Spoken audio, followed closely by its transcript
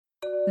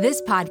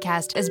This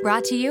podcast is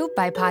brought to you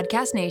by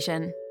Podcast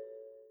Nation.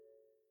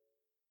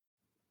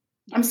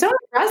 I'm so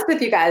impressed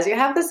with you guys. You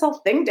have this whole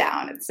thing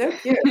down. It's so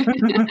cute.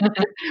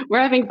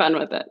 We're having fun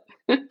with it.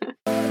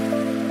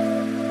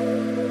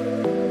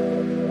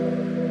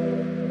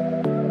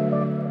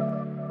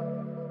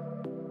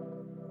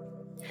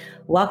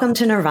 Welcome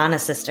to Nirvana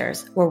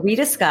Sisters, where we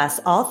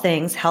discuss all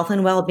things health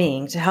and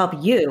well-being to help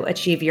you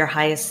achieve your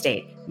highest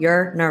state,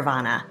 your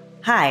nirvana.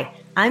 Hi,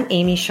 I'm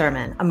Amy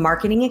Sherman, a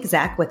marketing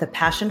exec with a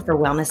passion for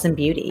wellness and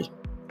beauty.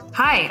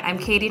 Hi, I'm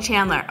Katie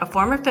Chandler, a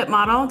former fit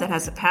model that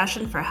has a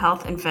passion for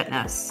health and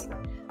fitness.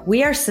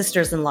 We are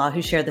sisters-in-law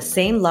who share the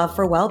same love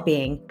for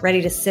well-being,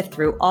 ready to sift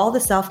through all the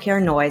self-care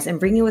noise and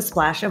bring you a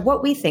splash of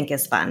what we think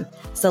is fun.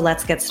 So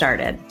let's get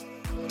started.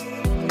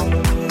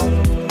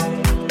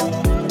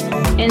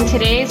 In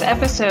today's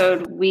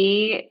episode,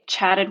 we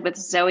chatted with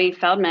Zoe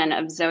Feldman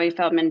of Zoe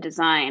Feldman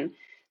Design.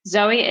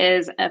 Zoe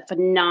is a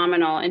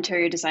phenomenal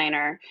interior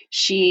designer.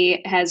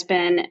 She has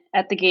been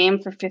at the game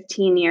for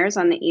 15 years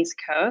on the East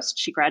Coast.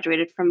 She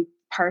graduated from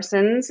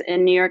Parsons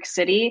in New York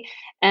City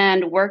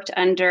and worked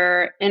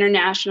under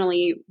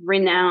internationally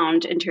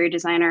renowned interior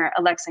designer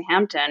Alexa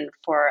Hampton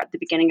for the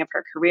beginning of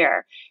her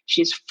career.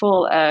 She's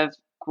full of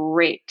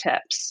great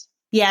tips.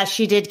 Yeah,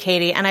 she did,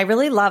 Katie. And I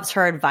really loved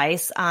her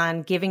advice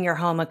on giving your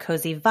home a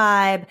cozy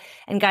vibe.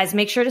 And guys,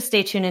 make sure to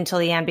stay tuned until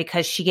the end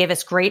because she gave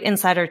us great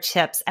insider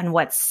tips and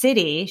what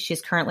city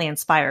she's currently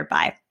inspired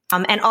by.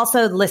 And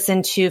also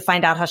listen to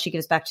find out how she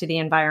gives back to the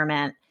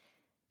environment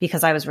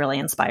because I was really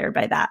inspired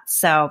by that.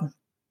 So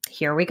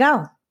here we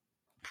go.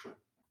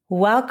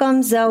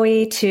 Welcome,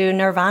 Zoe, to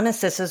Nirvana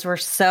Sisters. We're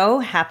so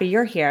happy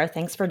you're here.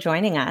 Thanks for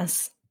joining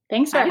us.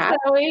 Thanks for having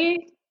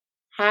me.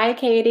 Hi,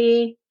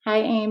 Katie. Hi,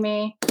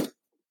 Amy.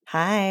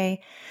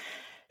 Hi.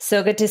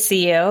 So good to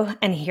see you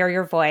and hear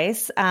your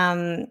voice.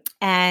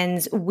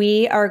 And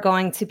we are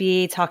going to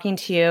be talking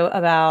to you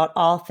about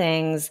all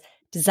things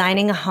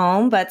designing a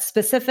home, but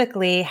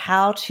specifically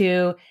how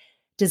to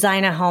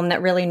design a home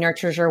that really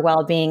nurtures your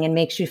well-being and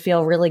makes you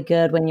feel really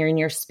good when you're in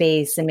your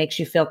space and makes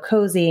you feel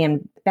cozy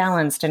and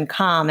balanced and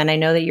calm. And I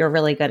know that you're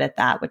really good at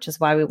that, which is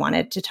why we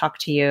wanted to talk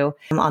to you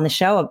on the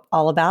show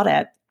all about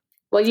it.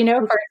 Well, you know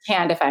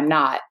firsthand if I'm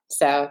not.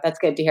 So that's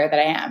good to hear that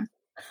I am.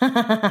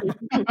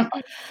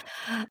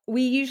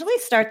 We usually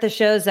start the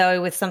show, Zoe,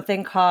 with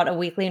something called a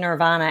weekly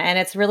Nirvana. And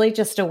it's really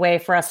just a way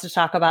for us to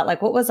talk about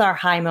like, what was our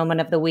high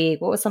moment of the week?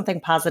 What was something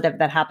positive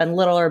that happened,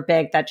 little or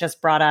big, that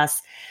just brought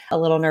us a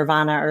little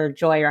Nirvana or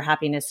joy or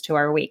happiness to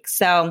our week?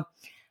 So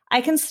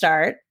I can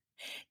start.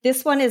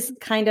 This one is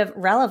kind of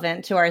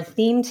relevant to our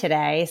theme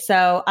today.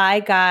 So I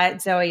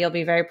got, Zoe, you'll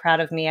be very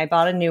proud of me. I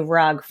bought a new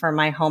rug for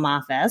my home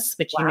office,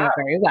 which you know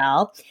very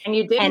well. And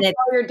you didn't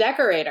call your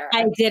decorator.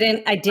 I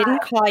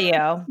didn't call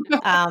you.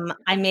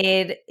 I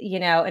made,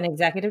 an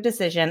executive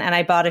decision and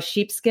I bought a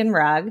sheepskin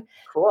rug,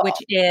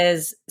 which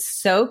is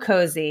so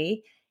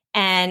cozy.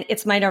 And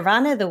it's my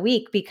Nirvana of the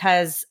week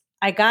because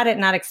I got it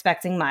not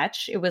expecting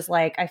much. It was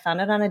like, I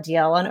found it on a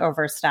deal on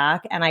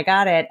Overstock and I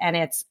got it and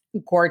it's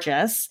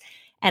gorgeous.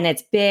 And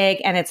it's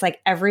big. And it's like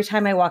every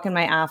time I walk in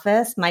my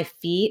office, my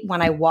feet,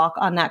 when I walk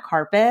on that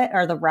carpet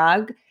or the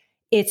rug,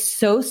 it's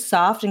so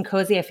soft and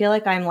cozy. I feel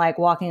like I'm like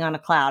walking on a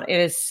cloud. It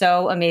is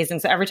so amazing.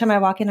 So every time I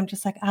walk in, I'm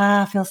just like,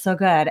 it feels so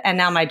good. And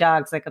now my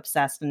dog's like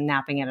obsessed and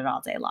napping in it all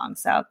day long.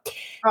 So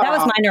that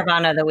was my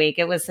Nirvana of the week.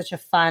 It was such a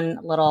fun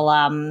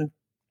little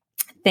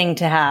thing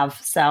to have.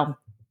 So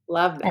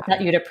love that. I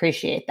thought you'd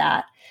appreciate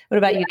that. What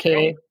about you,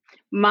 Katie?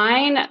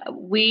 Mine,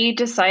 we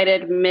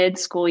decided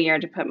mid-school year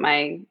to put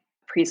my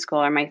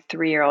preschooler, my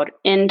 3-year-old,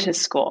 into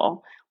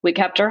school. We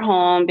kept her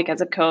home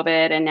because of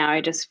COVID. And now I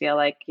just feel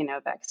like,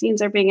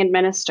 vaccines are being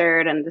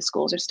administered and the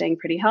schools are staying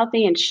pretty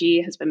healthy. And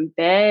she has been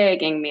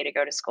begging me to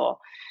go to school.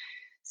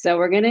 So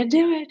we're going to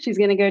do it. She's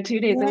going to go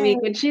 2 days a week.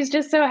 And she's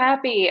just so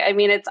happy. I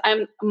mean,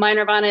 my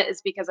Nirvana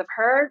is because of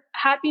her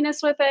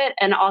happiness with it.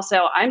 And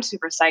also I'm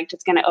super psyched.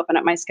 It's going to open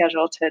up my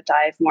schedule to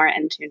dive more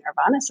into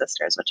Nirvana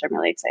Sisters, which I'm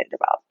really excited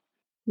about.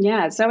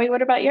 Yeah. Zoe,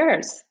 what about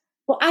yours?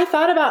 Well, I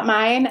thought about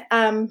mine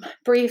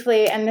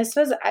briefly, and this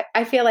was,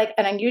 I feel like,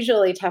 an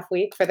unusually tough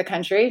week for the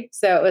country.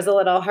 So it was a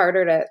little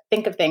harder to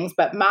think of things.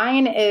 But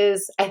mine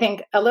is, I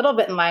think, a little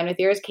bit in line with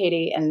yours,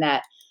 Katie, in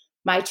that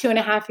my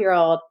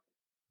 2.5-year-old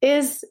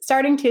is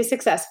starting to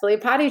successfully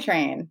potty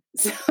train.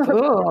 So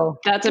ooh,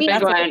 that's a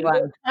big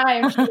one.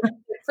 Time she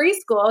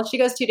preschool, she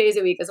goes 2 days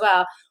a week as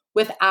well,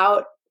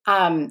 without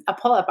a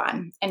pull-up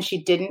on, and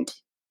she didn't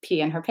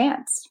pee in her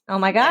pants. Oh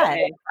my God.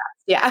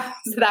 Yeah.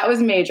 So that was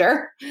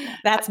major.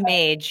 That's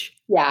mage.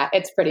 Yeah,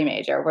 it's pretty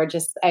major.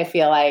 I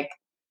feel like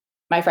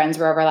my friends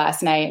were over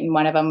last night and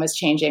one of them was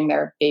changing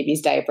their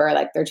baby's diaper,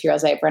 like their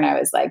 2-year-old's diaper. And I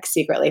was like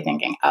secretly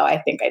thinking, I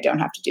think I don't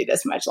have to do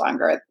this much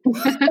longer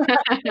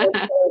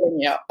than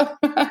you.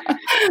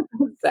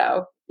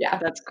 So yeah.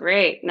 That's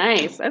great.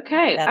 Nice.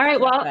 Okay. That's all right.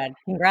 Well, good.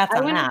 Congrats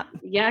on that.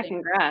 Yeah.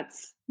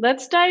 Congrats.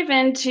 Let's dive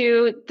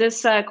into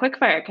this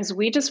quickfire because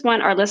we just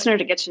want our listener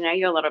to get to know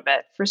you a little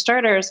bit. For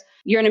starters,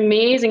 you're an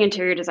amazing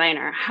interior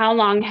designer. How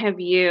long have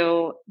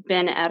you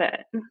been at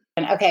it?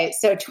 Okay,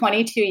 so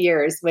 22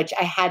 years, which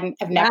I've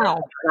never Wow.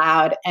 said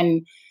loud,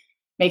 and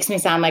makes me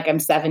sound like I'm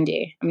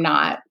 70. I'm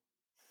not.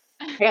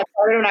 I got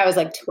started when I was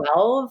like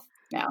 12.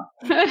 No,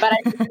 but I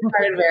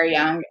started very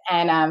young,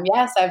 and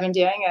yes, I've been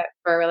doing it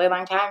for a really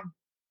long time.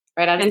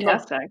 Right out of school.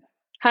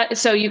 Fantastic.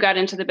 So you got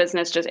into the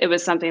business, it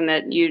was something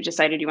that you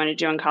decided you wanted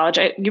to do in college.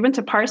 You went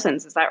to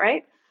Parsons, is that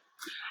right?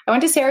 I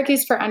went to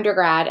Syracuse for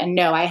undergrad, and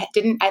no, I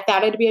didn't. I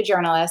thought I'd be a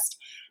journalist,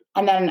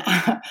 and then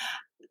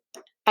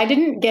I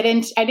didn't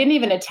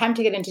even attempt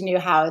to get into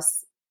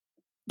Newhouse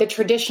the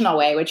traditional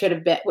way, which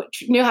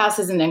Newhouse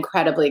is an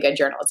incredibly good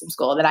journalism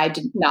school that I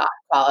did not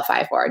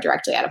qualify for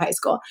directly out of high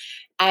school.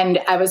 And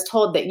I was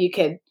told that you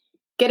could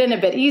get in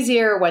a bit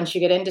easier once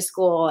you get into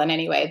school. And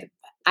anyway,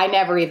 I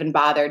never even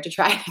bothered to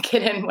try to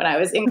get in when I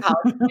was in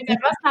college. I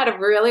must not have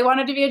really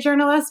wanted to be a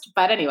journalist,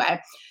 but anyway.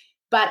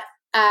 But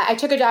I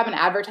took a job in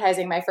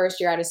advertising my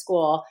first year out of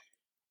school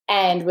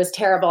and was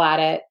terrible at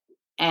it,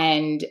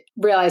 and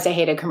realized I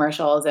hated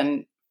commercials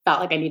and felt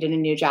like I needed a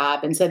new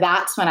job. And so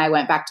that's when I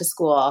went back to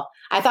school.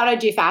 I thought I'd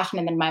do fashion.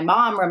 And then my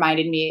mom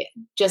reminded me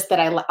just that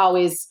I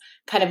always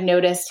kind of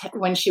noticed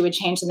when she would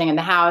change something in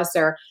the house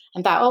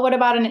and thought, oh, what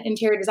about an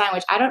interior design?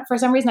 Which for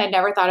some reason, I'd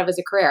never thought of as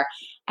a career.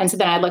 And so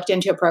then I looked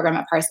into a program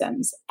at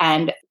Parsons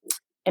and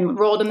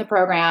enrolled in the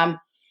program.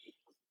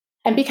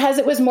 And because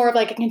it was more of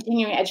like a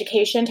continuing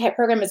education type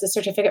program as a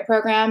certificate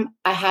program,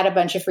 I had a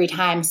bunch of free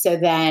time. So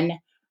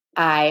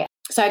I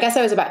guess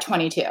I was about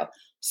 22.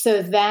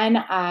 So then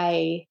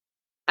I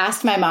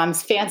asked my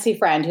mom's fancy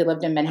friend who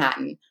lived in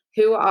Manhattan,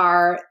 who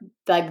are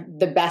like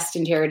the best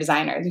interior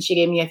designers. And she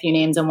gave me a few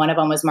names, and one of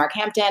them was Mark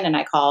Hampton, and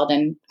I called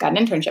and got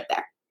an internship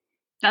there.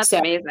 That's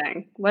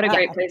amazing. What a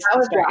great place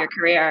to start your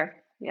career.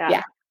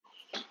 Yeah.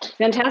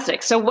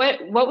 Fantastic. So what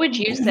would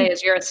you say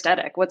is your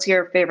aesthetic? What's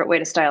your favorite way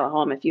to style a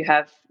home if you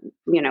have,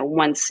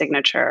 one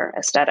signature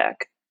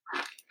aesthetic?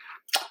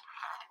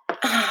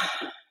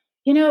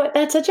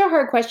 That's such a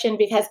hard question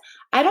because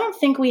I don't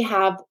think we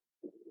have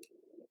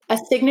a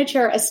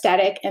signature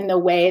aesthetic in the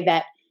way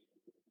that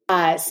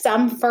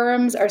some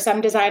firms or some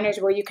designers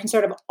where you can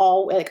sort of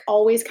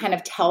always kind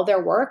of tell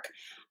their work.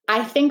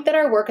 I think that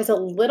our work is a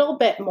little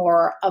bit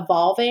more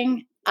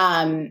evolving.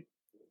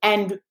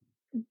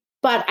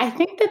 But I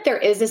think that there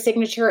is a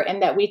signature in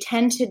that we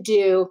tend to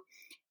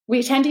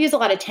use a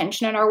lot of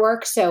tension in our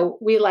work. So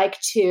we like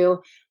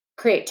to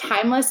create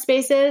timeless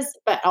spaces,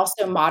 but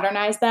also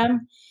modernize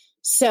them.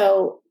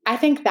 So I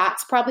think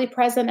that's probably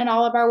present in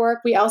all of our work.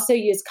 We also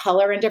use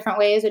color in different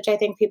ways, which I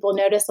think people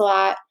notice a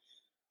lot.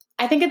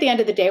 I think at the end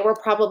of the day, we're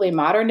probably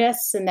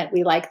modernists in that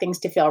we like things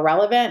to feel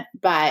relevant,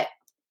 but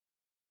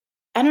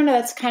I don't know.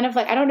 That's kind of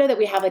like, I don't know that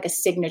we have like a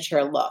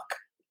signature look.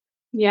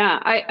 Yeah.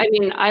 I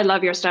mean, I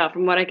love your style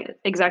from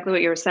exactly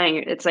what you were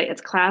saying. It's like,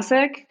 it's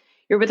classic.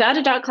 You're without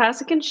a doubt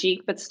classic and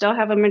chic, but still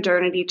have a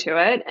modernity to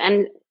it.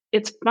 And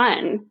it's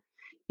fun.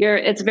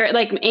 It's very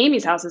like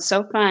Amy's house is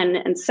so fun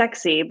and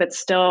sexy, but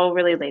still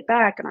really laid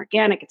back and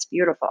organic. It's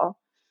beautiful.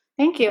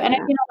 Thank you. And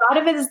a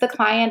lot of it is the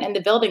client and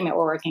the building that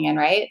we're working in,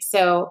 right?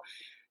 So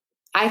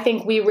I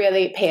think we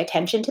really pay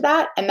attention to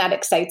that, and that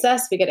excites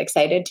us. We get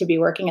excited to be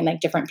working in like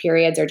different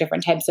periods or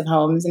different types of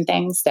homes and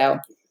things. So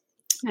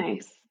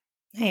nice.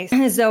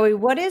 Zoe,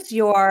 what is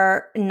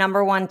your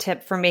number one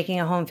tip for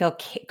making a home feel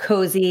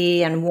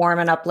cozy and warm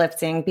and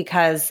uplifting?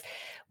 Because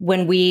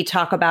when we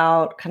talk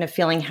about kind of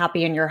feeling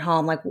happy in your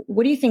home, like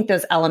what do you think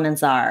those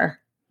elements are?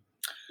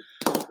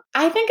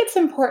 I think it's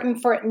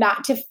important for it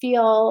not to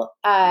feel,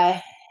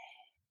 what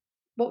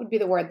would be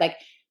the word, like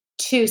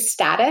too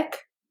static.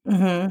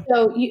 Mm-hmm.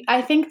 So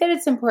I think that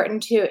it's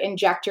important to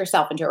inject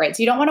yourself into it, right? So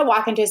you don't want to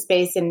walk into a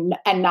space and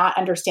not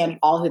understand at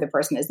all who the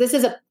person is. This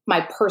is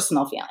my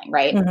personal feeling,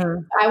 right?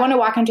 Mm-hmm. I want to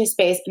walk into a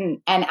space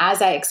and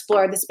as I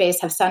explore the space,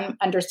 have some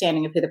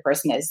understanding of who the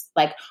person is,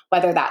 like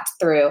whether that's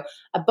through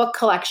a book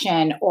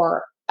collection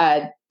or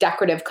a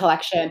decorative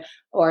collection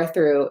or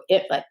through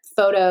like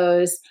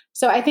photos.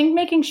 So I think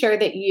making sure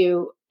that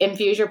you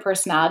infuse your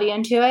personality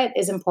into it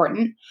is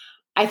important.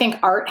 I think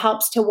art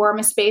helps to warm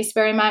a space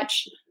very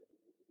much.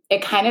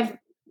 It kind of,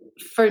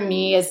 for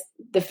me, is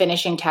the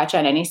finishing touch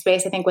on any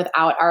space. I think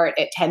without art,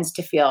 it tends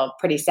to feel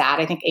pretty sad.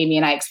 I think Amy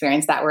and I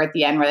experienced that where at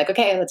the end, we're like,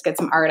 okay, let's get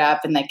some art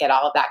up and like get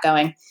all of that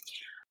going.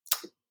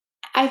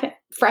 I think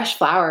fresh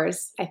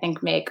flowers,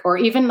 or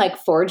even like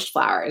foraged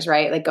flowers,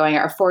 right? Like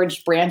or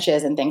foraged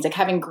branches and things, like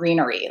having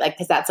greenery, like,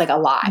 cause that's like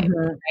alive,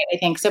 mm-hmm. right? I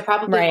think so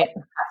probably right.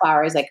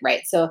 Flowers, like,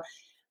 right. So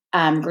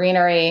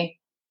greenery.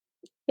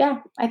 Yeah,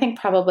 I think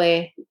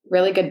probably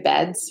really good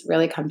beds,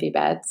 really comfy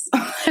beds.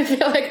 I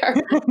feel like are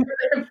really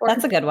important.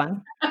 That's a good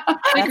one.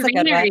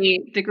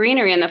 The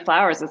greenery and the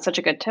flowers is such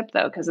a good tip,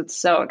 though, because it's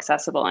so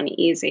accessible and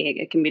easy.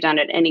 It can be done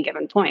at any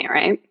given point,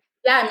 right?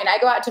 Yeah, I mean, I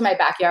go out to my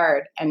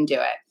backyard and do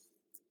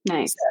it.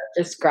 Nice.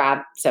 So just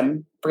grab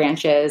some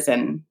branches,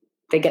 and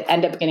they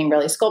end up getting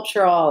really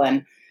sculptural,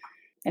 and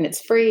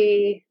it's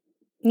free.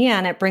 Yeah,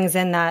 and it brings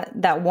in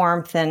that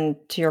warmth, and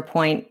to your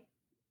point,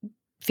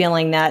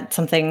 feeling that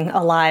something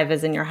alive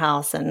is in your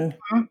house and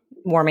mm-hmm.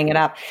 warming it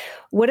up.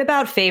 What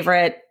about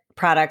favorite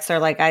products are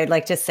like, I'd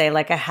like to say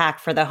like a hack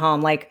for the home.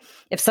 Like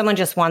if someone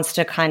just wants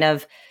to kind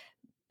of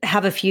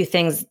have a few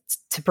things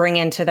to bring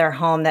into their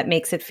home that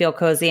makes it feel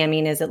cozy. I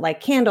mean, is it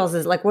like candles?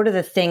 Is it like, what are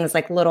the things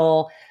like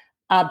little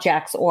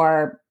objects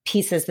or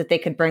pieces that they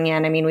could bring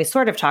in? I mean, we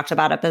sort of talked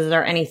about it, but is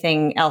there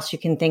anything else you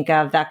can think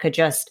of that could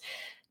just,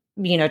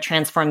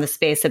 transform the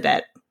space a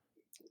bit?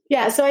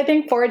 Yeah. So I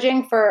think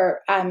foraging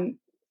for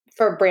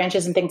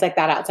branches and things like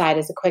that outside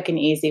is a quick and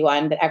easy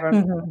one that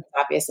everyone is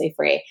obviously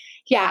free.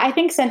 Yeah. I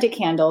think scented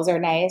candles are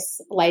nice.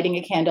 Lighting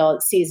a candle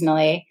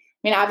seasonally. I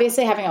mean,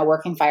 obviously having a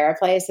working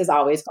fireplace is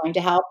always going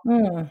to help,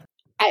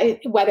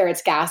 whether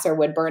it's gas or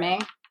wood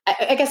burning.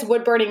 I guess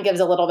wood burning gives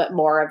a little bit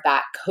more of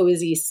that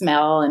cozy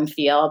smell and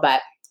feel,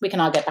 but we can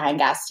all get behind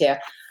gas too.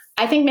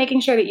 I think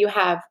making sure that you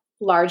have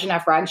large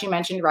enough rugs. You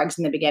mentioned rugs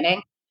in the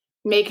beginning,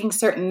 making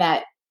certain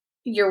that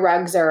your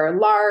rugs are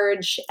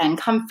large and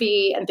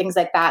comfy and things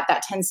like that.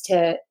 That tends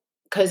to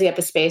cozy up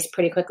a space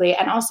pretty quickly.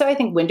 And also I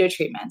think window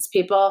treatments.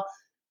 People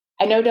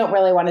I know don't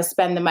really want to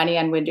spend the money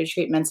on window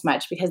treatments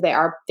much because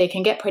they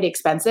can get pretty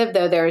expensive,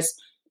 though there's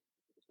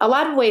a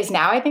lot of ways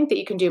now I think that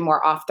you can do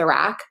more off the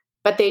rack,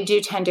 but they do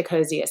tend to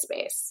cozy a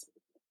space.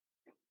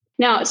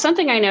 Now,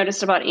 something I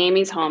noticed about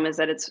Amy's home is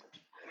that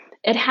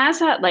it has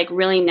that like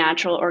really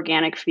natural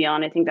organic feel.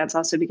 And I think that's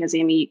also because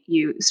Amy,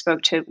 you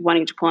spoke to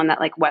wanting to pull in that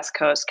like West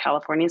Coast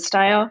California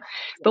style.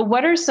 But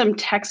what are some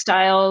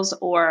textiles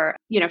or,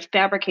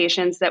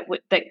 fabrications that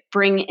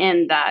bring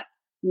in that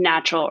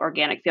natural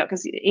organic feel?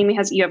 Because Amy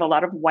you have a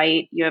lot of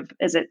white,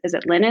 is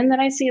it linen that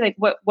I see? Like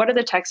what are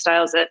the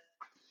textiles that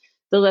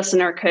the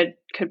listener could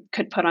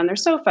put on their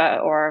sofa,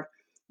 or,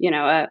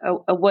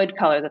 a wood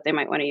color that they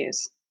might want to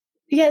use?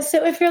 Yeah.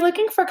 So if you're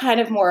looking for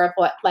kind of more of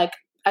what, like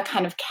a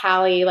kind of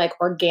Cali, like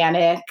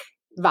organic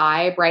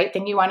vibe, right,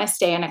 then you want to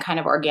stay in a kind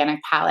of organic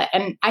palette.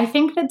 And I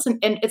think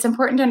it's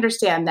important to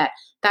understand that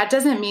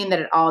doesn't mean that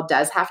it all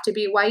does have to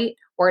be white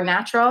or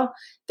natural.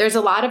 There's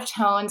a lot of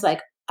tones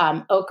like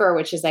ochre,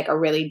 which is like a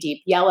really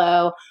deep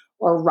yellow,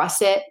 or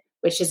russet,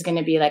 which is going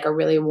to be like a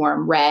really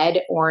warm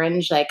red,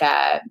 orange, like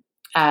a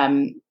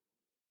kind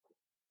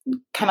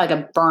of like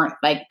a burnt,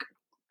 like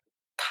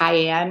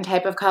cayenne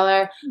type of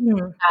color,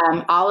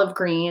 olive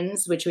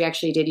greens, which we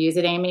actually did use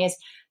at Amy's.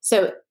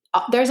 So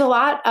there's a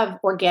lot of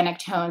organic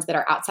tones that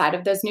are outside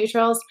of those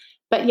neutrals.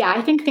 But yeah,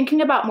 I think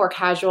thinking about more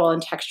casual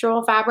and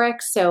textural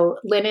fabrics, so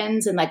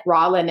linens and like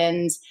raw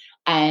linens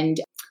and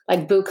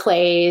like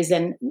bouclés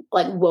and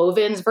like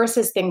wovens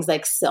versus things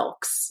like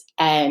silks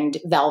and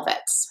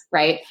velvets,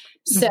 right?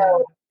 So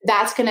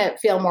that's going to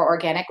feel more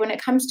organic. When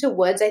it comes to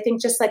woods, I think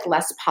just like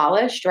less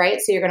polished, right?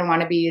 So you're going to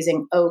want to be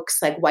using oaks,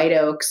 like white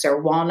oaks or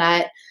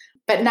walnut,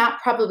 but not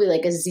probably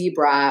like a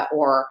zebra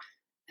or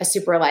a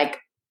super like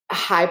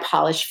high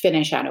polished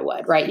finish on a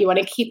wood, right? You want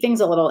to keep things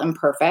a little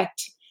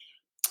imperfect.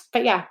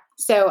 But yeah,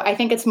 so I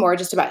think it's more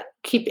just about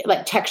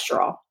like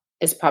textural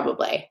is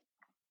probably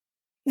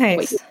nice.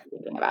 What you're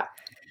thinking about.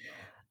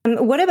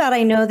 What about,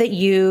 I know that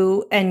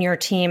you and your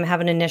team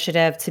have an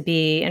initiative to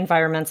be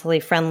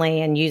environmentally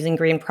friendly and using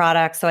green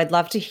products. So I'd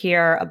love to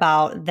hear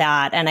about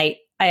that. And I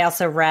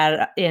also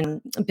read in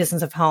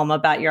Business of Home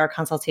about your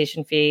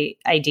consultation fee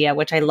idea,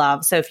 which I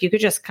love. So if you could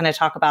just kind of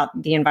talk about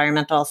the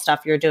environmental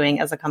stuff you're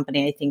doing as a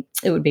company, I think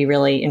it would be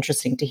really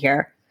interesting to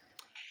hear.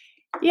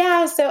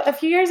 Yeah. So a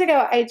few years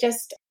ago,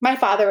 my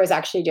father was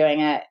actually doing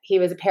it. He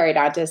was a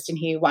periodontist and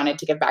he wanted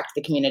to give back to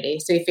the community.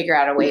 So he figured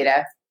out a way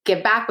to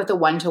give back with a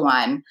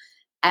 1-to-1.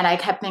 And I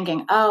kept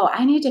thinking,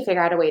 I need to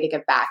figure out a way to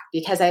give back,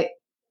 because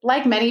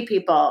like many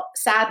people,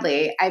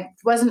 sadly, I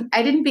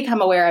didn't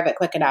become aware of it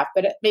quick enough,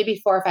 but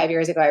maybe 4 or 5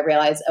 years ago, I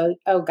realized,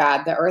 oh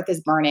God, the earth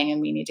is burning and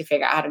we need to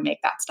figure out how to make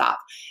that stop.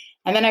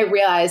 And then I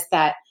realized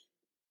that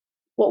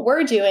what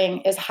we're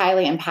doing is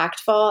highly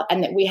impactful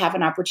and that we have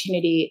an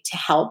opportunity to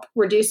help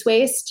reduce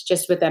waste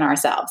just within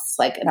ourselves,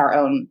 like in our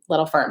own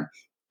little firm.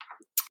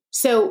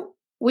 So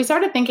we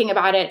started thinking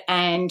about it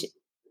and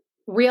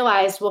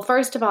realized, well,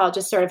 first of all,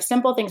 just sort of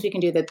simple things we can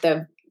do that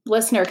the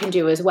listener can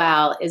do as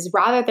well is,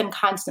 rather than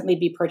constantly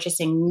be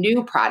purchasing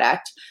new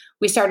product,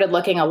 we started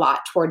looking a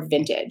lot toward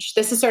vintage.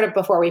 This is sort of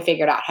before we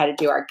figured out how to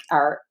do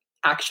our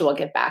actual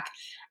give back.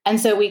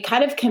 And so we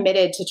kind of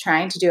committed to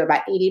trying to do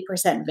about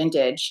 80%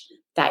 vintage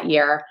that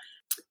year,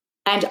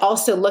 and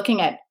also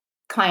looking at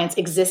clients'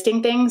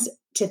 existing things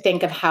to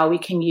think of how we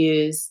can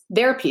use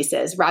their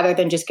pieces rather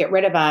than just get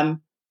rid of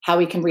them, how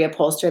we can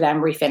reupholster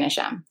them, refinish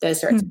them, those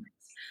sorts of things.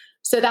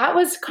 So that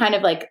was kind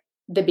of like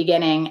the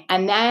beginning.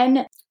 And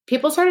then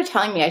people started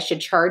telling me I should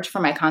charge for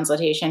my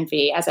consultation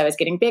fee as I was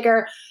getting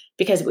bigger,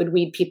 because it would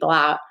weed people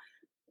out.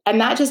 And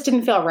that just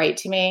didn't feel right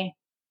to me.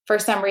 For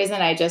some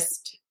reason, I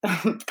just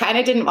kind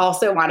of didn't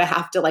also want to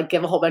have to like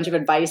give a whole bunch of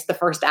advice the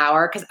first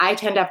hour, because I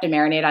tend to have to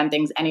marinate on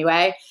things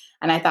anyway.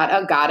 And I thought,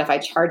 oh God, if I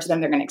charge them,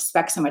 they're going to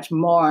expect so much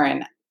more.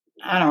 And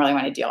I don't really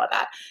want to deal with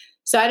that.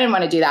 So I didn't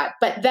want to do that.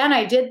 But then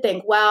I did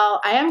think, well,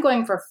 I am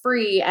going for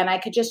free and I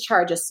could just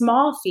charge a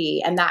small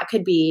fee, and that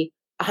could be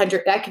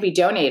that could be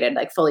donated,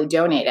 like fully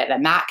donated.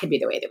 And that could be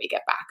the way that we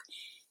get back.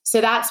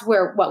 So that's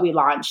what we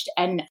launched.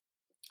 And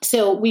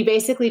So we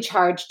basically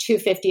charge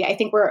 $250. I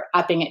think we're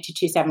upping it to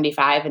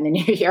 $275 in the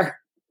new year.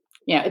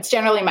 It's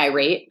generally my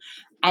rate.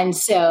 And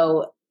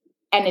so,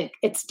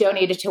 it's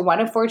donated to one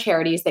of 4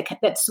 charities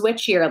that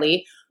switch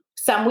yearly.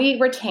 Some we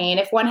retain.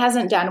 If one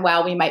hasn't done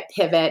well, we might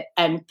pivot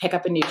and pick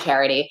up a new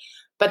charity.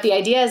 But the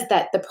idea is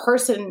that the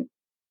person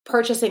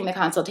purchasing the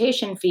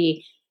consultation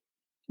fee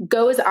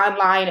goes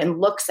online and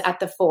looks at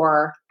the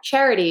 4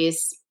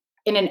 charities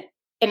in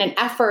an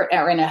effort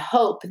or in a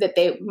hope that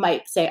they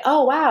might say,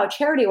 oh, wow,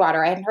 Charity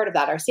Water, I hadn't heard of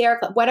that, or Sierra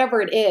Club,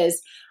 whatever it is,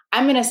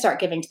 I'm going to start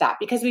giving to that,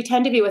 because we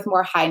tend to be with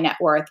more high net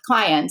worth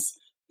clients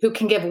who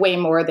can give way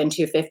more than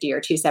 $250 or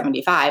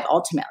 $275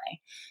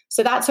 ultimately.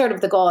 So that's sort of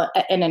the goal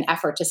in an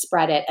effort to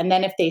spread it. And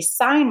then if they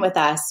sign with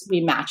us, we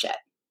match it.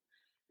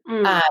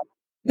 Oh,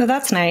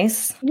 that's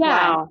nice.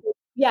 Yeah. Wow.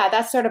 Yeah,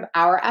 that's sort of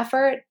our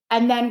effort.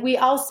 And then we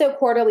also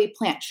quarterly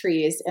plant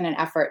trees in an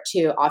effort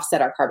to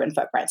offset our carbon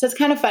footprint. So it's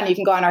kind of fun. You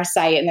can go on our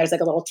site and there's like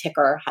a little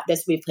ticker.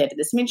 We've planted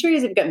this many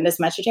trees, we've given this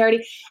much to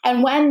charity.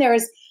 And when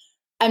there's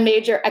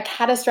a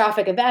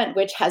catastrophic event,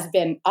 which has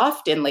been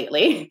often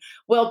lately,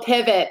 we'll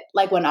pivot.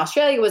 Like when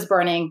Australia was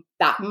burning,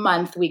 that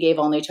month we gave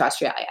only to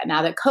Australia.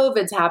 Now that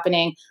COVID's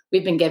happening,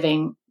 we've been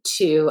giving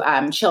to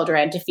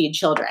children, to feed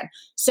children.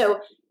 So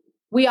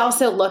we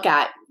also look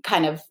at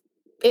kind of,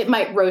 it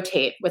might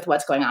rotate with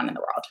what's going on in the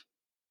world.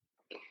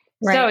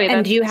 Right. Zoe,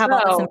 and do you have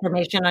all so- this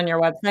information on your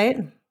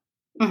website?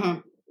 Mm-hmm.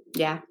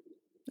 Yeah.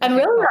 And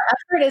really our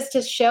effort is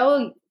to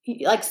show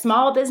like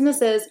small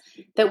businesses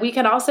that we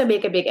can also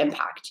make a big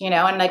impact,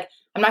 and like,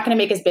 I'm not going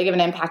to make as big of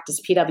an impact as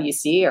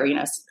PwC or,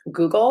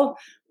 Google,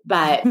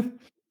 but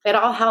it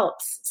all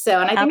helps. So,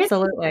 and I think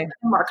absolutely it's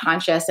more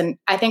conscious. And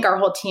I think our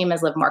whole team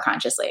has lived more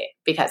consciously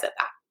because of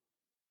that.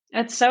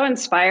 It's so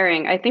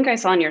inspiring. I think I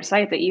saw on your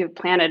site that you've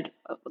planted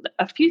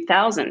a few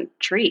thousand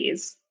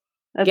trees.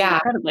 That's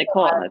incredibly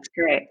cool. That's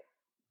great.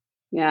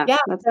 Yeah. Yeah,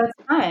 that's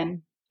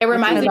fun. It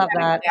reminds me of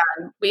that.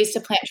 We used to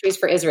plant trees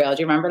for Israel.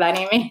 Do you remember that,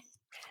 Amy?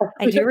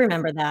 I do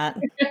remember that.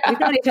 We've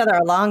known each other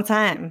a long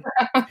time.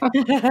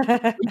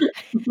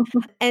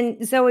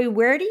 And Zoe,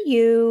 where do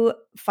you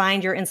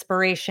find your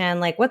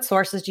inspiration? Like, what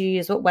sources do you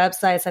use? What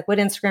websites? Like, what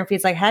Instagram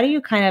feeds? Like, how do you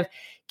kind of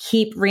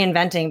keep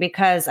reinventing?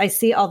 Because I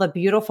see all the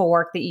beautiful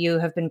work that you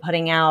have been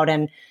putting out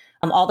and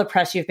all the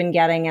press you've been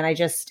getting. And I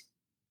just,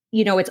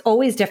 it's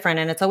always different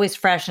and it's always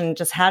fresh. And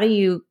just how do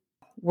you,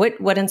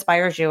 what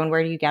inspires you and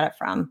where do you get it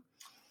from?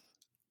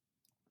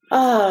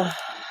 Oh,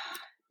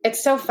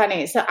 it's so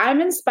funny. So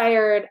I'm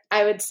inspired,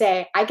 I would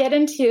say, I get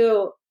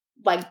into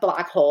like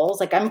black holes.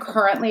 Like I'm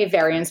currently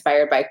very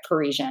inspired by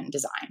Parisian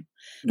design.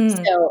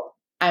 So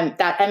I'm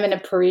in a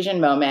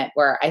Parisian moment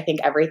where I think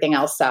everything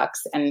else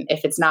sucks. And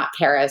if it's not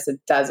Paris,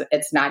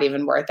 it's not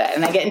even worth it.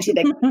 And I get into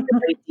the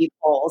really deep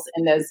holes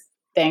in those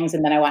things.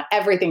 And then I want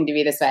everything to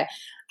be this way.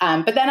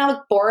 But then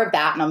I'll bore of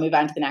that and I'll move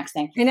on to the next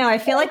thing. I know. I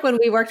feel like when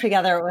we worked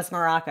together, it was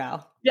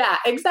Morocco. Yeah,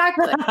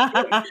 exactly.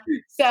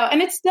 So,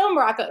 and it's still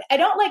Morocco. I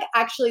don't like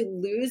actually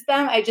lose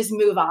them. I just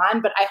move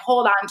on, but I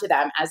hold on to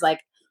them as like,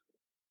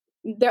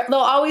 they'll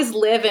always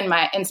live in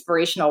my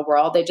inspirational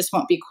world. They just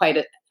won't be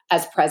quite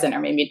as present or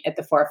maybe at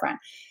the forefront.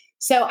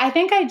 So I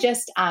think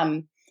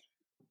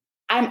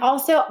I'm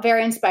also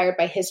very inspired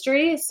by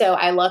history. So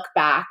I look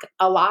back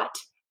a lot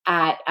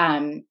at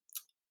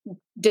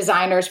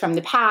designers from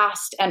the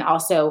past. And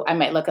also I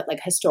might look at like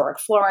historic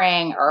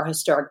flooring or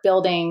historic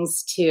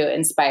buildings to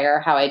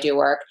inspire how I do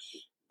work.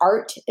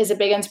 Art is a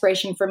big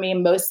inspiration for me,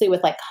 mostly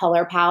with like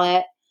color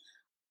palette.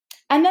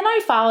 And then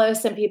I follow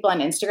some people on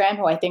Instagram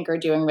who I think are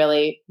doing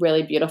really,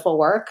 really beautiful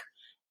work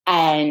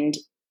and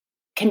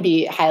can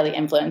be highly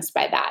influenced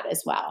by that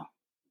as well.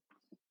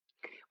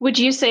 Would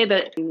you say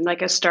that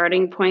like a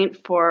starting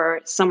point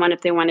for someone,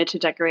 if they wanted to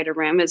decorate a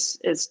room is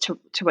to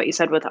what you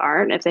said with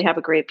art? If they have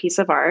a great piece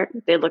of art,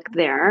 they look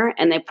there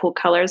and they pull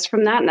colors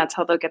from that and that's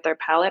how they'll get their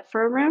palette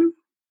for a room?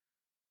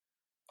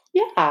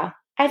 Yeah,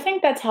 I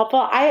think that's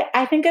helpful.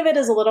 I think of it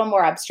as a little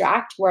more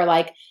abstract where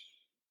like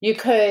you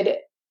could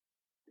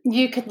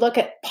look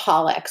at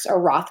Pollock's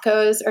or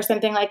Rothko's or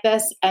something like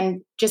this and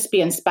just be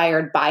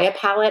inspired by a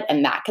palette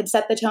and that could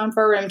set the tone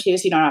for a room too.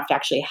 So you don't have to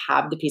actually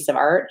have the piece of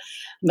art.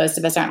 Most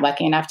of us aren't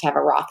lucky enough to have a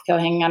Rothko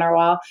hanging on our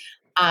wall.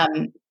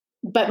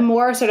 But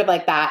more sort of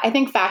like that. I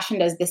think fashion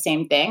does the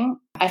same thing.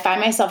 I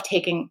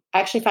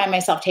actually find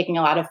myself taking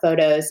a lot of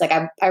photos. Like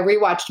I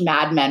rewatched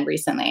Mad Men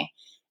recently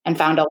and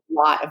found a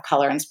lot of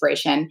color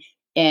inspiration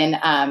in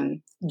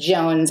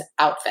Joan's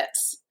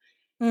outfits.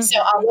 Mm-hmm.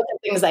 So I'll look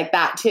at things like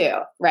that too,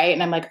 right?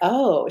 And I'm like,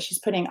 oh, she's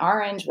putting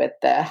orange with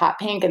the hot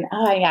pink and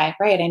oh yeah,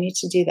 right, I need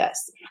to do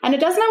this. And it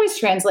doesn't always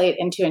translate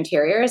into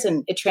interiors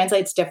and it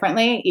translates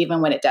differently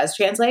even when it does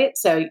translate.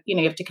 So,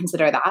 you have to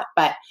consider that,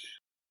 but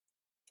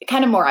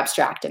kind of more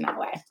abstract in that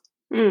way.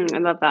 I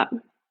love that.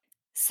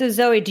 So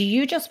Zoe, do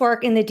you just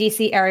work in the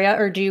DC area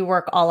or do you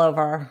work all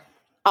over?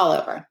 All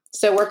over.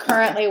 So we're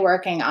currently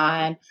working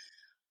on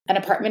an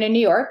apartment in New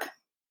York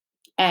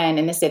and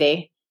in the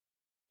city.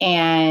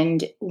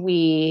 And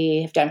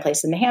we have done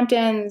places in the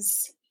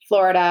Hamptons,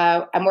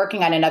 Florida. I'm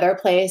working on another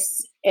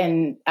place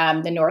in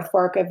the North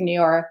Fork of New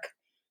York,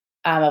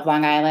 of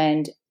Long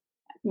Island.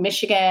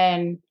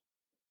 Michigan,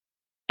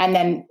 and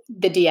then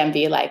the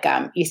DMV, like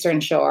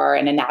Eastern Shore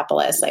and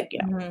Annapolis, like,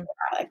 Mm-hmm.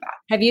 like that.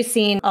 Have you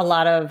seen a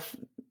lot of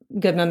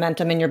good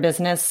momentum in your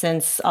business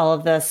since all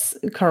of this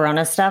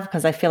Corona stuff?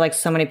 Because I feel like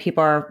so many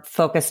people are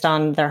focused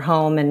on their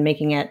home and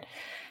making it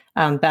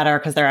better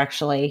because they're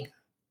actually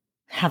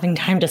having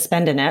time to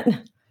spend in it.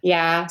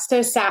 Yeah.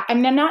 So sad. I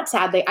mean, not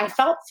sadly, I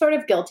felt sort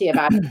of guilty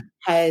about it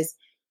because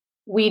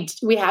we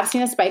have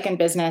seen a spike in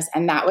business,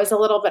 and that was a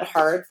little bit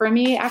hard for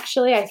me.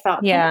 Actually, I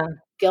felt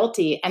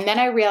guilty. And then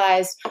I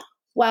realized,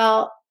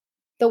 well,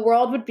 the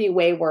world would be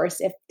way worse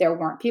if there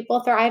weren't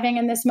people thriving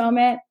in this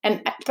moment.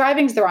 And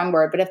thriving is the wrong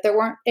word, but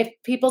if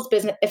people's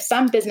business,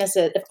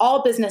 if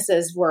all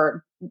businesses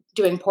were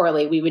doing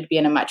poorly, we would be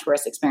in a much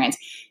worse experience.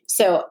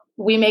 So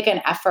we make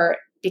an effort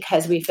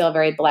because we feel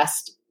very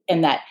blessed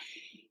in that.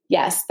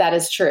 Yes, that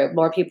is true.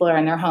 More people are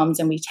in their homes,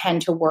 and we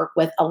tend to work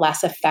with a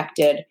less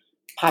affected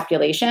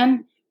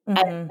population.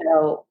 And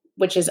so,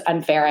 which is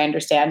unfair, I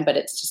understand, but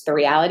it's just the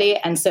reality.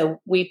 And so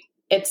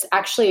it's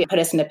actually put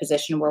us in a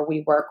position where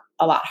we work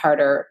a lot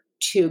harder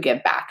to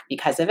give back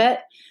because of it.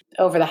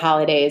 Over the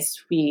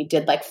holidays, we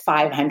did like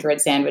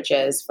 500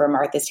 sandwiches for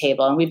Martha's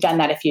Table. And we've done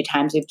that a few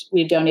times.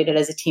 We've donated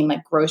as a team,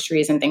 like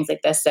groceries and things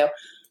like this. So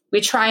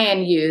we try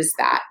and use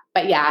that.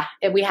 But yeah,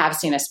 we have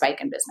seen a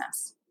spike in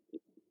business.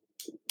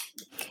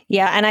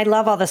 Yeah. And I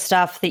love all the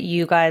stuff that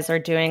you guys are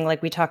doing,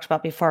 like we talked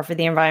about before, for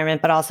the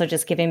environment, but also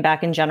just giving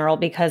back in general,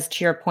 because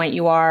to your point,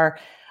 you are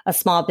a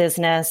small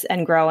business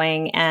and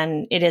growing.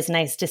 And it is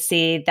nice to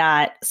see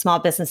that small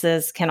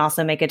businesses can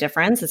also make a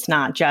difference. It's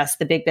not just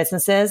the big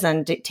businesses,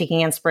 and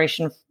taking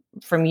inspiration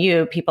from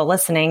you, people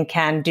listening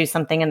can do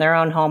something in their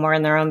own home or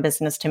in their own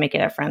business to make a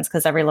difference,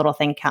 because every little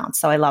thing counts.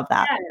 So I love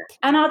that. Yeah.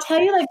 And I'll tell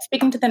you, like,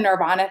 speaking to the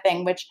Nirvana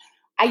thing, which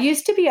I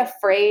used to be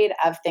afraid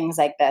of things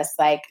like this,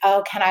 like,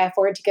 oh, can I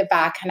afford to give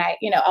back? Can I,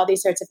 all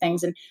these sorts of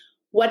things. And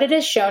what it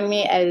has shown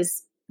me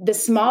is the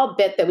small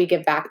bit that we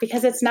give back,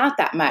 because it's not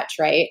that much,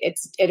 right?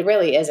 It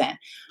really isn't,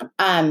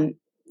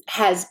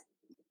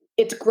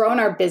 it's grown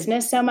our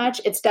business so much.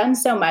 It's done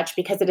so much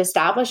because it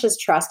establishes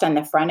trust on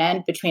the front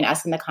end between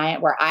us and the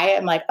client, where I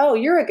am like, oh,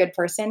 you're a good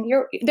person.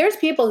 There's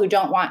people who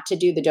don't want to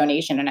do the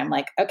donation. And I'm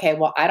like, okay,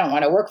 well, I don't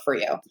want to work for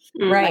you.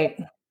 Right.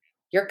 Like,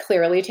 you're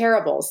clearly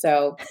terrible.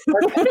 So,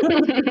 right?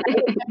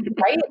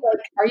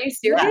 Like, are you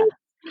serious?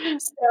 Yeah.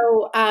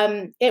 So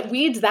it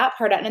weeds that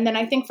part out. And then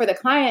I think for the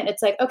client,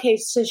 it's like, okay,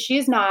 so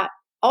she's not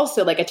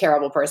also like a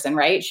terrible person,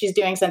 right? She's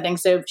doing something.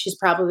 So she's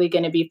probably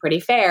going to be pretty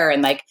fair,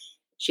 and like,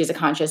 she's a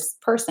conscious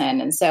person.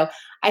 And so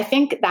I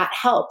think that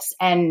helps,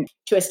 and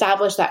to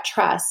establish that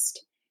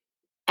trust.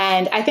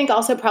 And I think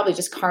also probably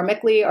just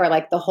karmically, or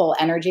like the whole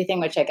energy thing,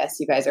 which I guess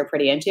you guys are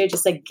pretty into,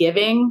 just like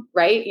giving,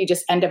 right? You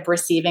just end up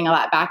receiving a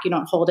lot back. You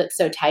don't hold it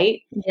so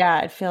tight. Yeah,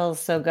 it feels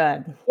so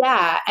good.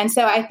 Yeah. And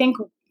so I think,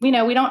 we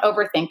don't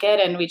overthink it,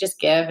 and we just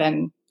give,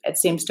 and it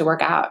seems to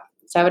work out.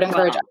 So I would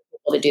encourage other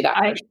people to do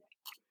that.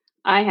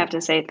 I have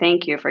to say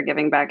thank you for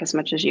giving back as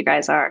much as you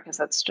guys are, because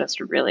that's just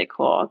really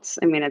cool. It's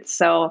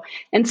so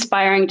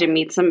inspiring to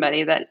meet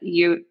somebody that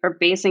you are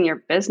basing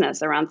your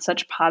business around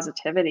such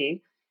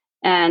positivity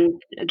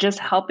and just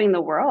helping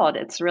the world.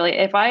 It's really,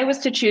 if I was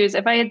to choose,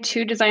 if I had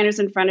two designers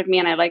in front of me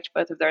and I liked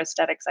both of their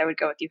aesthetics, I would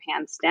go with you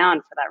hands down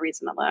for that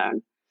reason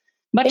alone,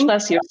 much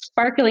less your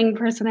sparkling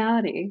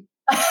personality.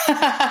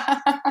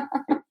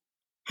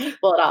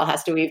 Well, it all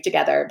has to weave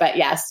together, but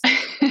yes,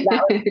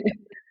 that was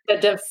the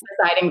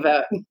deciding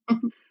vote.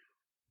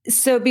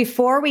 So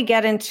before we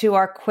get into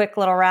our quick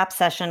little wrap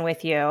session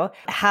with you,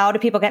 how do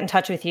people get in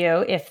touch with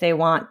you if they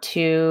want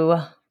to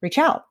reach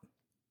out?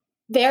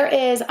 There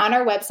is, on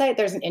our website,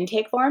 there's an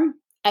intake form.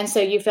 And so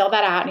you fill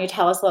that out and you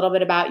tell us a little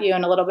bit about you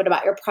and a little bit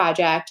about your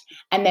project.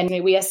 And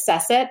then we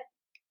assess it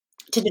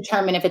to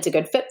determine if it's a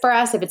good fit for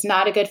us. If it's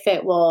not a good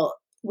fit,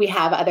 we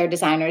have other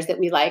designers that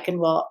we like, and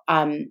we'll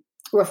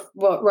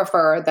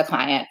refer the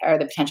client or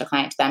the potential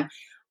client to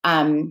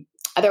them.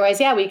 Otherwise,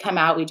 we come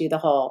out, we do the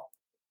whole,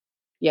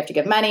 you have to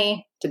give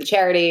money to the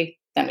charity.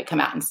 Then we come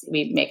out and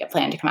we make a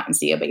plan to come out and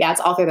see you. But it's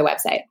all through the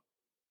website.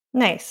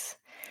 Nice.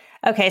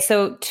 Okay.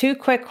 So 2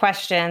 quick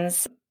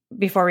questions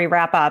before we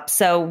wrap up.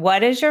 So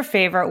what is your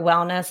favorite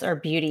wellness or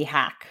beauty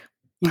hack?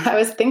 I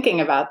was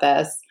thinking about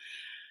this.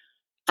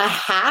 A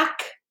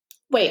hack?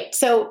 Wait,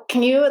 so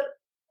can you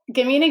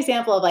give me an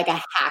example of like a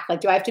hack?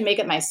 Like, do I have to make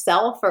it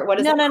myself, or what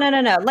is it?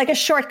 No. Like a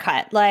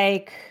shortcut,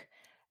 like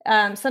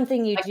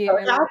something you do.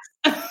 Botox?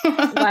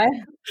 What?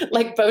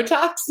 Like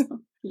Botox?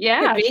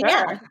 Yeah,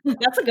 sure. Yeah.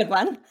 That's a good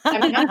one.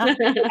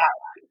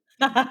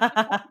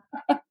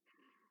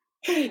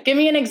 Give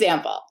me an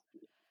example.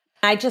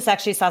 I just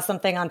actually saw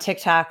something on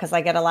TikTok, because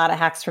I get a lot of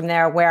hacks from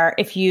there, where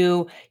if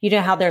you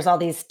know how there's all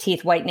these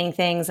teeth whitening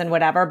things and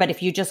whatever, but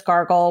if you just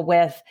gargle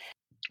with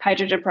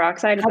hydrogen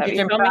peroxide,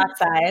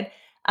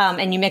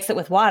 and you mix it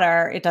with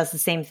water, it does the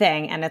same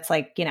thing. And it's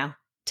like,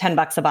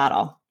 $10 a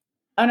bottle.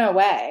 Oh, no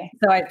way.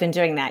 So I've been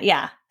doing that.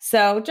 Yeah.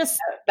 So just.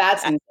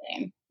 That's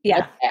insane. Yeah.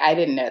 Okay, I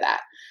didn't know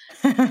that.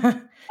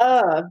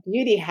 Oh,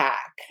 beauty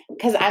hack.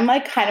 Because I'm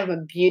like kind of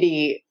a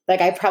beauty, like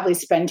I probably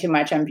spend too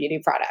much on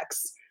beauty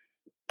products.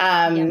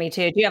 Yeah, me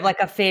too. Do you have like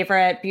a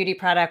favorite beauty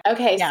product?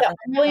 Okay, Yeah, so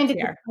I'm really into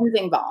the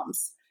cleansing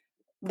balms.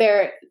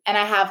 And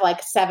I have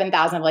like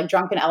 7,000, like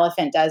Drunken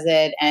Elephant does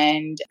it.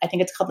 And I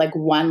think it's called like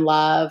One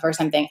Love or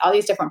something, all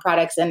these different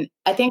products. And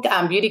I think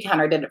Beauty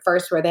Counter did it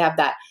first, where they have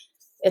that,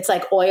 it's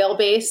like oil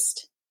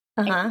based.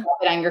 And you rub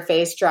it on your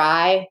face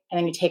dry, and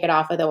then you take it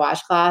off with a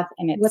washcloth.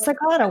 And it's what's it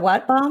called? A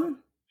what balm?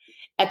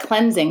 A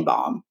cleansing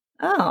balm.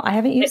 Oh, I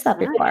haven't used that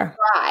before.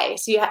 Dry.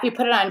 So you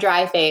put it on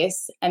dry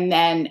face and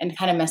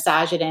kind of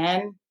massage it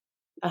in.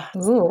 Oh,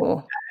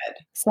 ooh,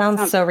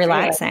 sounds so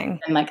relaxing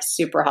and like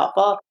super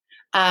helpful.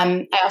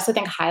 I also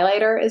think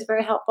highlighter is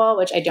very helpful,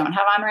 which I don't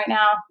have on right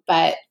now,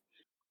 but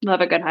love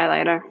a good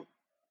highlighter.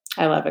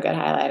 I love a good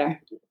highlighter.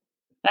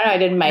 I don't know. I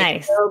did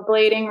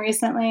microblading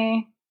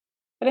recently.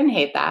 I didn't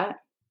hate that.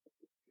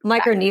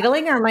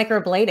 Microneedling or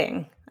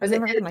microblading? Was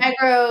it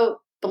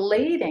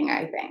microblading?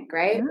 I think,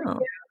 right? Oh.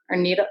 Or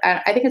needle?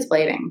 I think it's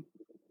blading.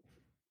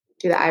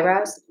 Do the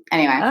eyebrows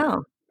anyway.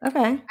 Oh,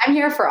 okay. I'm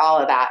here for all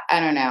of that. I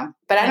don't know,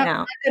 but I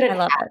know. I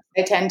love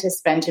it. I tend to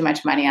spend too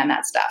much money on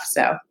that stuff.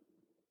 So.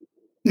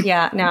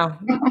 Yeah, no,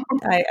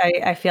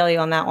 I feel you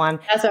on that one.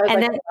 That's what I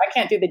was I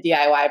can't do the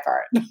DIY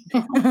part.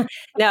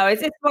 No,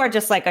 it's more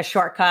just like a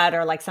shortcut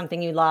or like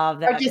something you love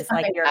that is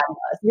like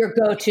your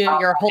go-to,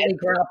 your holy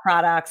grail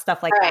product,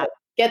 stuff like that.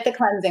 Get the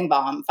cleansing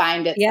balm.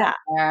 Find it. Yeah,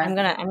 somewhere. I'm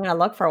gonna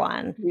look for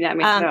one. Yeah,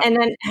 me too. And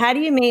then, how do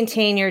you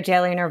maintain your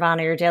daily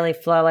nirvana, your daily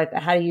flow? Like,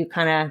 how do you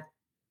kind of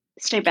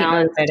stay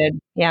balanced?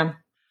 Yeah.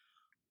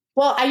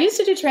 Well, I used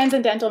to do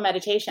transcendental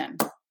meditation.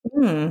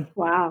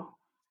 Wow.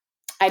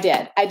 I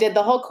did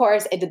the whole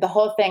course. I did the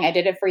whole thing. I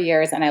did it for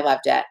years and I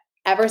loved it.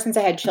 Ever since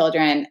I had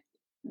children,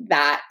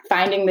 that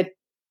finding the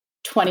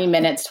 20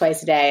 minutes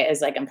twice a day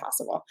is like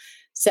impossible.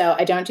 So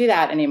I don't do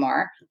that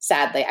anymore.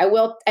 Sadly,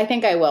 I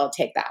think I will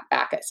take that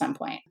back at some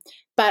point,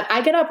 but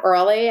I get up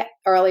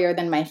earlier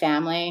than my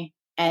family.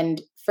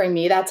 And for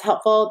me, that's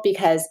helpful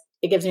because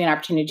it gives me an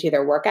opportunity to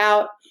either work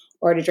out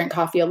or to drink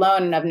coffee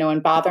alone and have no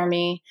one bother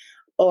me,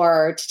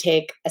 or to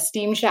take a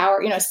steam shower,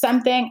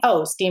 something.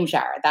 Oh, steam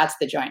shower. That's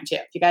the joint too.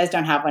 If you guys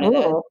don't have one of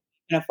those, you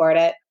can afford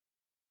it.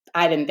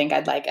 I didn't think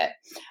I'd like it.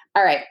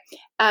 All right.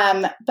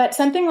 But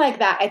something like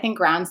that, I think,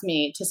 grounds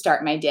me to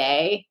start my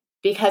day,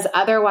 because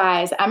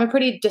otherwise I'm a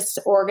pretty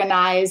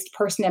disorganized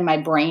person in my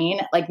brain,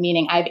 like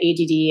meaning I have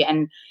ADD.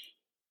 And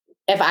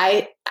if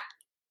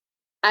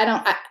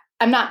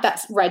I'm not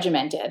that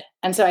regimented.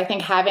 And so I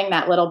think having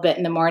that little bit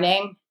in the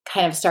morning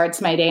kind of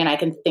starts my day and I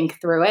can think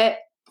through it.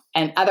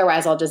 And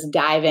otherwise I'll just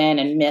dive in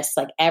and miss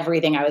like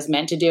everything I was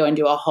meant to do and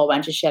do a whole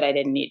bunch of shit I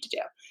didn't need to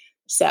do.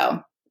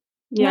 So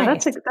yeah,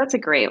 nice. That's a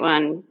great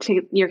one.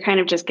 You're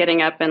kind of just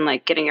getting up and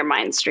like getting your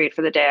mind straight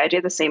for the day. I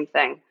do the same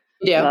thing.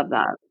 You do? I love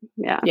that.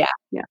 Yeah.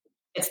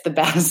 It's the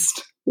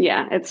best.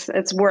 Yeah,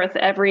 it's worth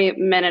every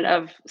minute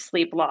of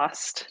sleep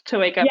lost to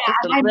wake up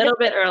just a little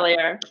bit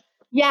earlier.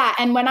 Yeah,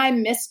 and when I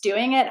miss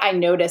doing it, I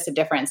notice a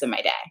difference in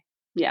my day.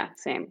 Yeah,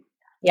 same.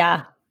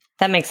 Yeah,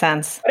 that makes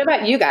sense. What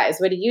about you guys?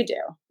 What do you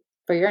do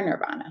for your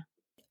nirvana?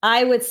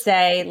 I would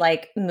say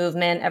like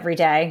movement every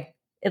day,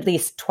 at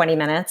least 20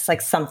 minutes,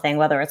 like something,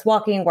 whether it's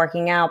walking,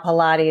 working out,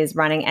 Pilates,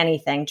 running,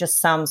 anything,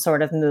 just some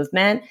sort of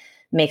movement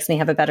makes me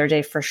have a better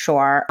day for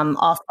sure.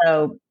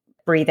 Also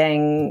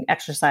breathing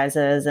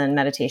exercises and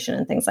meditation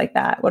and things like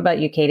that. What about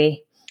you,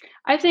 Katie?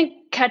 I think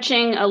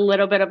catching a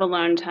little bit of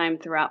alone time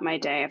throughout my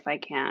day, if I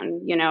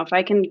can, if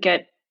I can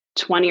get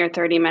 20 or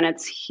 30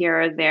 minutes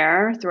here or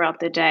there throughout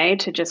the day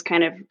to just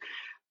kind of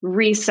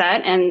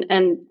reset and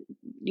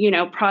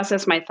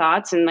process my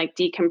thoughts and like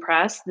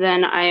decompress,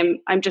 then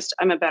I'm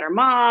a better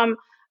mom.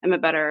 I'm a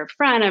better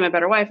friend. I'm a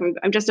better wife.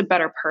 I'm just a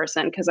better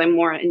person because I'm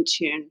more in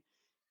tune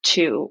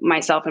to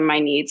myself and my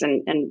needs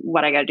and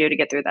what I got to do to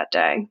get through that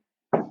day.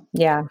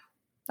 Yeah.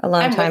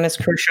 Alone time is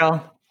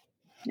crucial.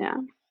 Yeah.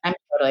 I'm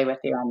totally with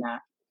you on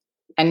that.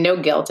 And no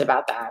guilt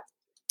about that.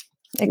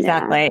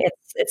 Exactly. Yeah.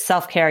 It's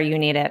self-care. You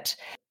need it.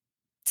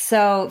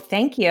 So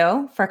thank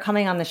you for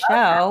coming on the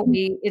show.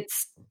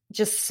 It's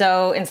just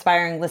so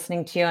inspiring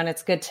listening to you, and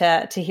it's good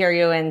to hear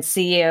you and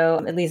see you,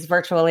 at least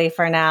virtually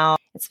for now.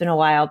 It's been a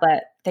while,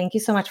 but thank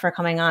you so much for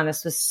coming on.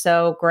 This was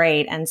so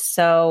great and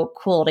so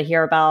cool to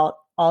hear about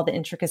all the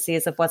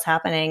intricacies of what's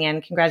happening,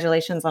 and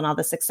congratulations on all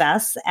the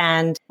success.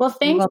 And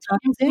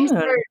thanks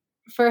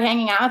for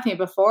hanging out with me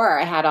before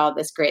I had all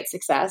this great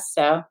success.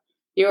 So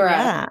you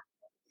were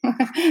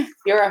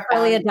you're an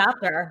early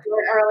adopter. You're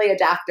an early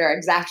adopter,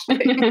 exactly.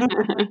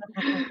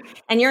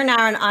 And you're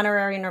now an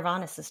honorary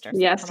Nirvana sister. So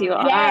yes, you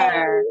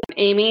are.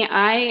 Amy,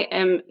 I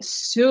am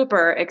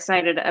super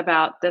excited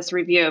about this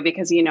review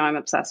because I'm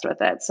obsessed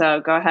with it.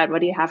 So go ahead.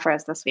 What do you have for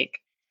us this week?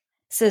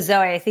 So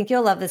Zoe, I think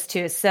you'll love this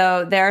too.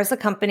 So there's a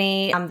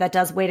company that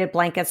does weighted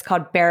blankets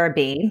called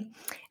Bearabee.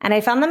 And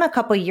I found them a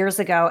couple years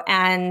ago.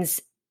 And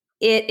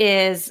it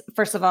is,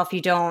 first of all,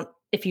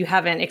 if you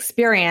haven't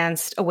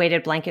experienced a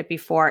weighted blanket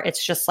before,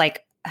 it's just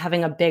like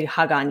having a big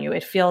hug on you.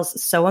 It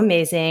feels so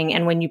amazing.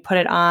 And when you put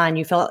it on,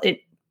 you feel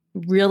it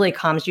really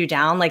calms you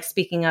down. Like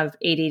speaking of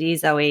ADD,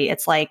 Zoe,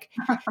 it's like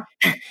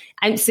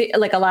I'm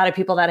like a lot of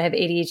people that have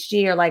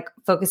ADHD or like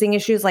focusing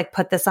issues, like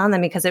put this on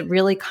them because it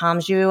really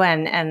calms you.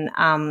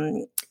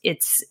 And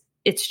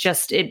it's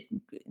just,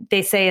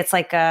 they say it's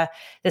like the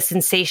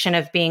sensation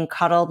of being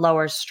cuddled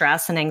lowers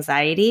stress and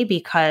anxiety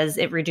because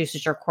it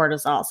reduces your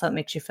cortisol. So it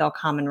makes you feel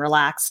calm and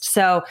relaxed.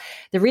 So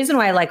the reason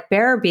why I like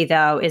Bearabee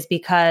though, is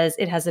because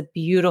it has a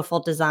beautiful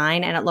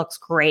design and it looks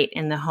great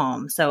in the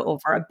home. So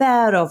over a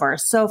bed, over a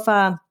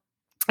sofa,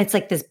 it's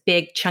like this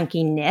big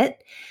chunky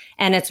knit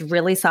and it's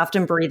really soft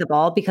and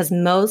breathable because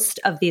most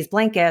of these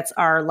blankets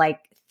are like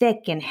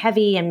thick and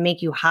heavy and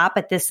make you hot,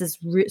 but this is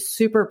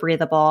super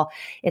breathable.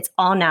 It's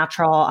all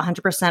natural,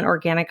 100%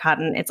 organic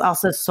cotton. It's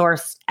also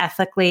sourced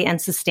ethically and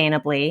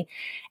sustainably.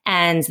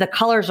 And the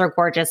colors are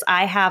gorgeous.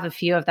 I have a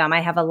few of them.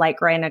 I have a light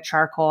gray and a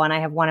charcoal, and I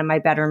have one in my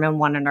bedroom and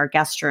one in our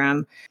guest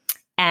room.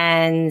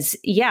 And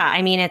yeah,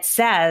 I mean, it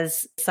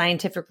says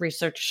scientific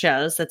research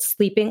shows that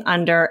sleeping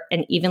under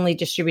an evenly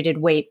distributed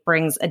weight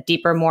brings a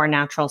deeper, more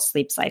natural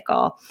sleep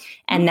cycle.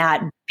 And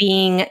that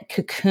being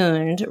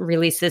cocooned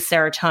releases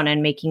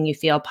serotonin, making you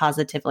feel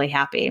positively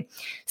happy.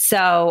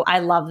 So I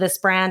love this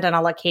brand, and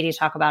I'll let Katie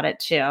talk about it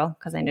too,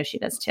 because I know she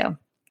does too.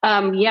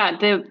 Yeah,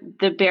 the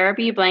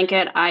Bearabee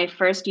blanket, I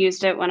first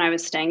used it when I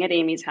was staying at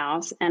Amy's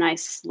house, and I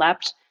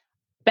slept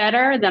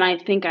better than I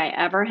think I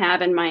ever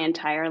have in my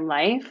entire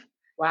life.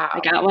 Wow.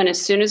 I got one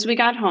as soon as we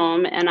got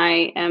home, and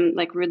I am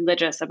like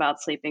religious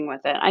about sleeping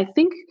with it. I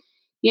think,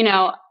 you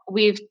know,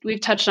 we've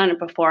touched on it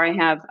before. I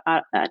have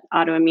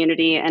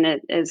autoimmunity, and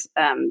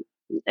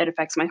it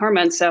affects my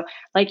hormones. So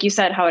like you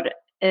said, how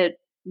it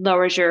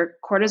lowers your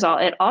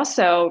cortisol. It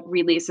also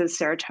releases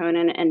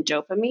serotonin and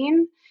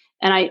dopamine.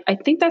 And I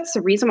think that's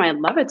the reason why I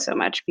love it so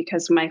much,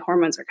 because my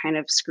hormones are kind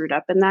of screwed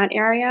up in that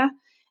area.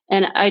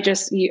 And I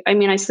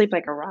sleep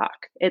like a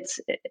rock. It's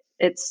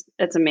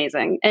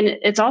amazing. And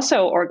it's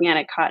also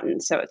organic cotton.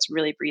 So it's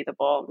really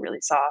breathable,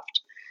 really soft.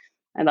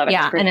 I love it.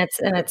 Yeah. And it's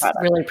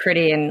really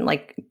pretty and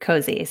like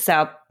cozy.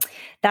 So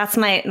that's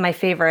my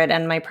favorite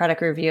and my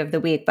product review of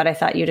the week. But I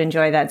thought you'd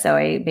enjoy that,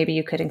 Zoe. Maybe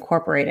you could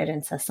incorporate it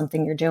into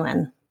something you're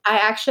doing. I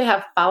actually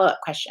have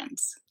follow-up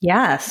questions.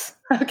 Yes.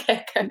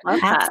 Okay, good.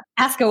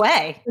 Ask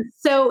away.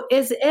 So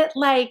is it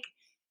like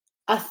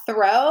a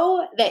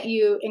throw that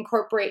you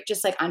incorporate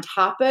just like on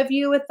top of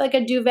you with like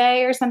a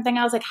duvet or something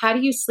else? Like, how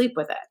do you sleep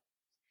with it?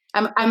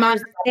 I'm on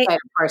the website, of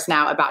course,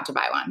 now about to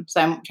buy one.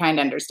 So I'm trying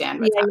to understand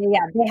what's happening.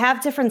 Yeah. They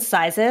have different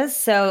sizes.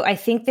 So I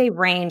think they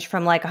range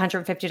from like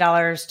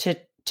 $150 to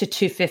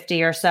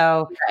 $250 or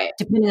so, right,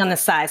 depending on the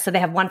size. So they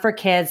have one for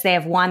kids. They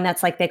have one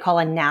that's like they call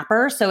a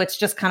napper. So it's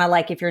just kind of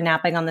like if you're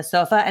napping on the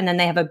sofa. And then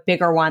they have a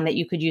bigger one that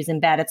you could use in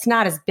bed. It's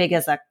not as big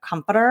as a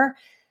comforter.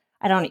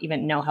 I don't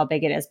even know how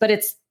big it is, but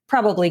it's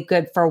probably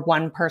good for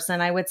one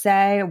person, I would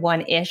say,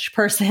 one-ish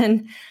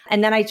person.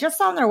 And then I just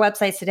saw on their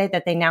website today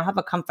that they now have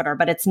a comforter,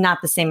 but it's not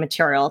the same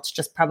material. It's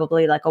just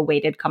probably like a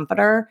weighted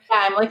comforter.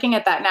 Yeah, I'm looking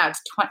at that now.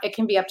 It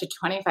can be up to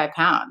 25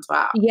 pounds.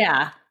 Wow.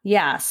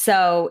 Yeah.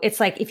 So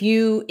it's like if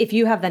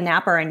you have the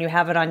napper and you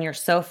have it on your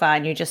sofa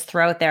and you just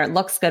throw it there, it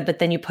looks good, but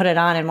then you put it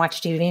on and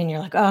watch TV and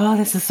you're like, oh,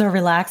 this is so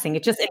relaxing.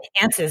 It just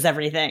enhances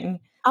everything.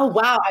 Oh,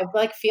 wow.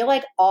 I feel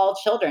like all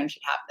children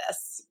should have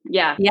this.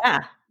 Yeah.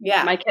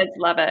 My kids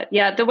love it.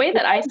 Yeah. The way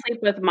that I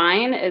sleep with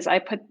mine is I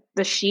put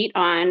the sheet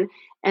on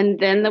and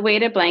then the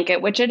weighted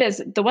blanket, which it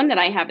is, the one that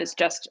I have is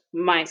just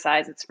my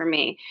size. It's for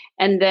me.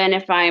 And then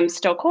if I'm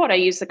still cold, I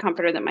use the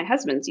comforter that my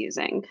husband's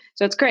using.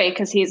 So it's great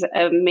because he's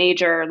a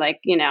major,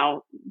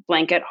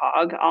 blanket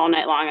hog all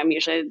night long. I'm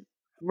usually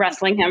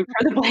wrestling him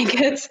for the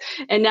blankets,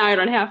 and now I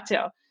don't have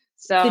to.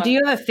 So do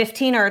you have a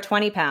 15 or a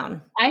 20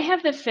 pound? I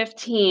have the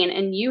 15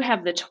 and you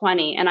have the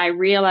 20. And I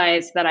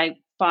realized that I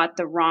bought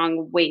the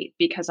wrong weight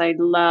because I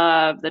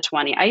love the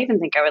 20. I even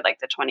think I would like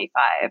the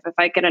 25. If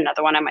I get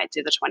another one, I might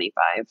do the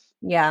 25.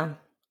 Yeah.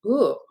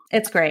 Ooh.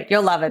 It's great.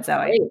 You'll love it,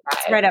 Zoe.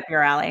 It's right up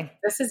your alley.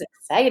 This is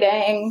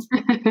exciting.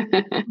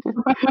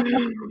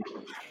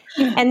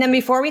 And then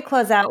before we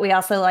close out, we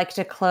also like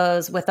to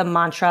close with a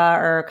mantra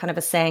or kind of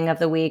a saying of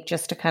the week,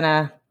 just to kind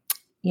of,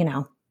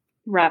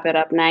 wrap it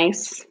up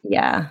nice.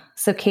 Yeah.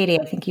 So Katie,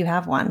 I think you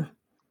have one.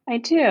 I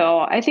do.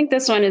 I think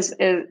this one is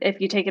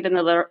if you take it in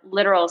the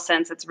literal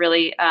sense, it's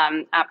really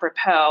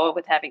apropos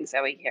with having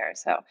Zoe here.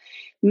 So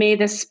may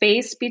the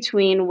space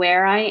between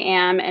where I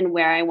am and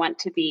where I want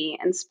to be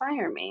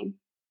inspire me.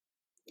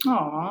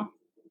 Aw,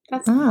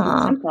 that's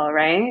simple,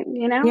 right?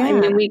 Yeah.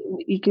 I mean,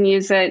 you can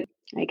use it,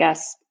 I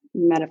guess,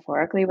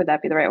 metaphorically, would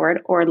that be the right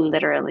word? Or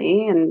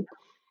literally. And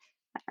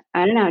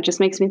I don't know, it just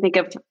makes me think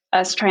of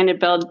us trying to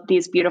build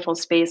these beautiful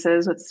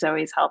spaces with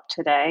Zoe's help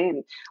today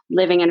and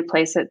living in a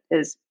place that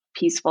is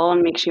peaceful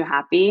and makes you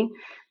happy.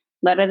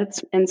 Let it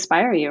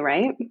inspire you,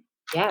 right?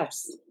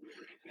 Yes.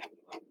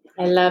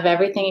 I love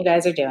everything you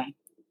guys are doing.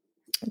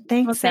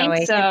 Thanks, Zoe.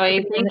 Thanks,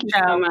 Zoe. Thank you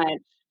so much.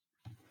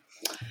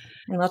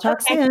 And we'll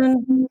talk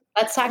soon.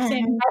 Let's talk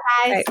soon.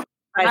 Bye, guys.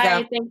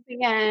 Bye. Thanks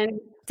again.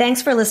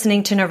 Thanks for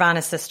listening to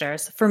Nirvana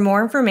Sisters. For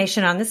more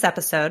information on this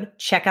episode,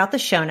 check out the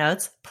show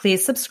notes.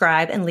 Please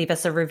subscribe and leave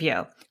us a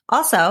review.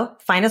 Also,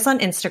 find us on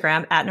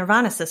Instagram at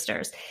Nirvana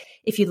Sisters.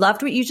 If you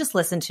loved what you just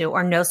listened to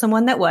or know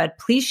someone that would,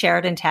 please share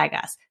it and tag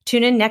us.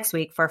 Tune in next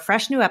week for a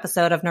fresh new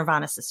episode of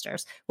Nirvana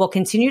Sisters. We'll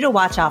continue to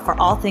watch out for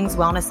all things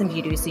wellness and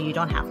beauty so you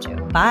don't have to.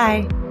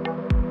 Bye.